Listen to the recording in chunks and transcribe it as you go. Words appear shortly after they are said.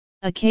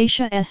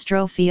Acacia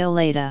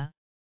estrophiolata,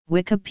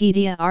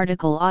 Wikipedia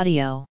article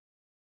audio.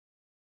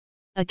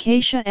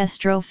 Acacia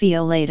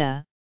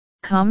estrophiolata,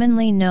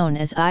 commonly known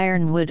as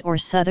ironwood or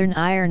southern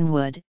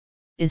ironwood,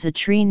 is a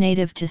tree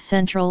native to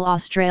Central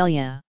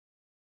Australia.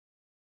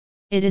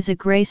 It is a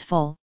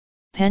graceful,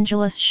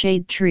 pendulous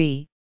shade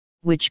tree,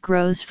 which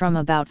grows from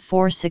about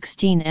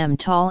 416 m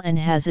tall and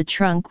has a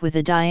trunk with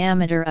a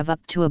diameter of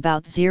up to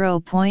about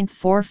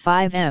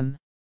 0.45 m.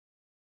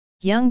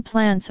 Young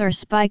plants are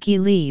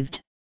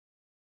spiky-leaved.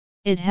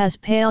 It has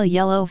pale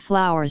yellow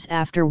flowers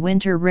after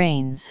winter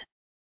rains.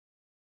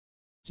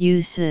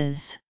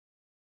 Uses: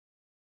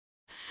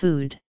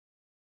 food.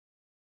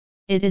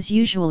 It is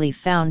usually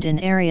found in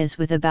areas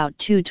with about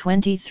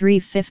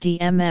 22350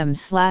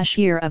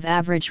 mm/year of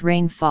average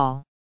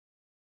rainfall.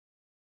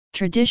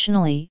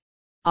 Traditionally,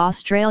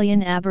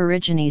 Australian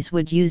Aborigines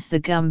would use the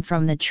gum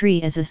from the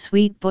tree as a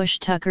sweet bush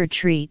tucker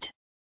treat.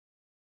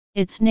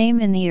 Its name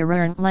in the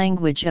Arrernte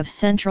language of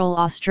Central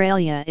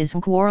Australia is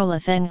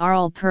Ngwarlatheng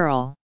Arl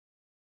Pearl.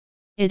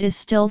 It is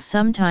still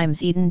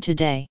sometimes eaten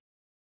today.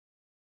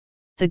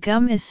 The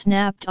gum is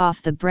snapped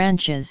off the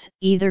branches,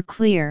 either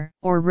clear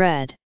or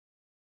red.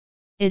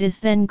 It is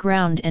then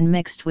ground and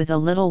mixed with a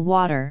little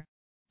water,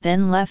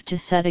 then left to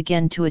set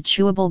again to a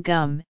chewable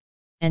gum,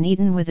 and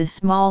eaten with a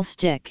small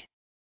stick.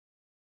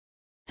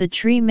 The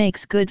tree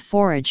makes good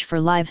forage for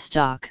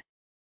livestock.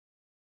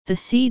 The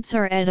seeds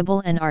are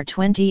edible and are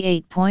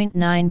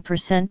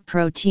 28.9%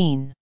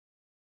 protein.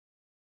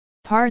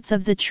 Parts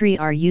of the tree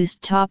are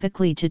used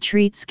topically to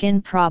treat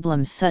skin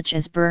problems such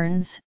as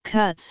burns,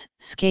 cuts,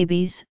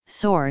 scabies,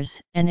 sores,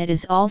 and it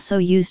is also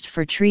used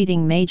for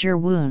treating major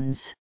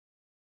wounds.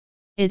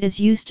 It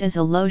is used as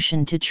a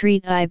lotion to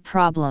treat eye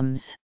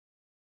problems.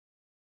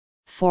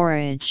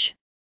 Forage.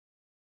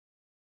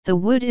 The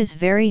wood is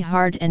very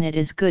hard and it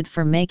is good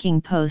for making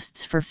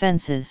posts for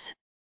fences.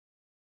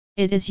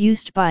 It is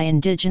used by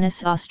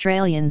Indigenous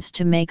Australians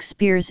to make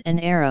spears and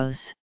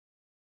arrows.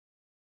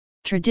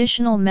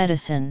 Traditional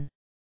medicine.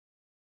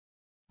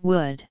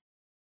 Wood.